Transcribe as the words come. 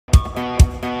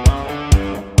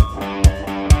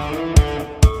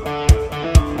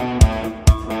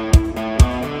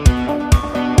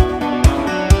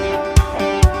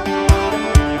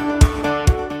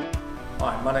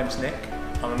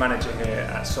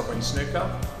Sovereign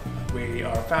Snooker. We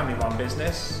are a family-run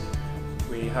business.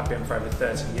 We have been for over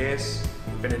 30 years.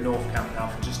 We've been in North Camp now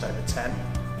for just over 10.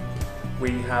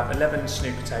 We have 11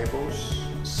 snooker tables,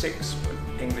 6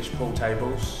 English pool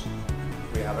tables.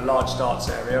 We have a large darts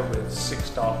area with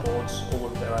 6 dartboards, all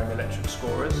with their own electric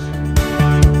scorers.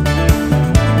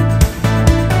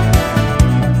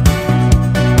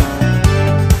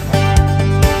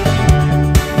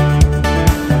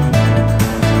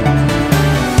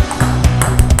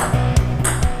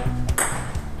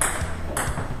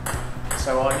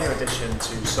 So our new addition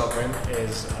to Sovereign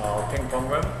is our ping pong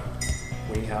room.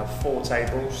 We have 4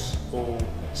 tables, all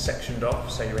sectioned off,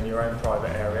 so you're in your own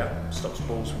private area. Stops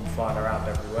balls from flying around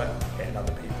everywhere, hitting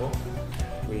other people.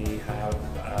 We have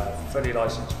a fully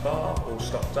licensed bar, all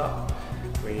stocked up.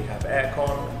 We have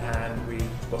aircon, and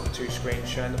we've got the 2 screens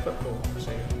showing the football,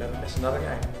 so you'll never miss another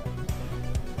game.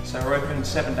 So we're open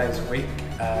 7 days a week,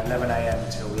 11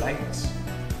 AM till late.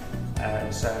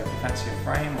 So if you fancy a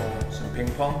frame or some ping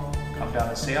pong, come down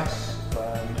and see us. You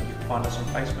can find us on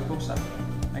Facebook also.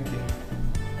 Thank you.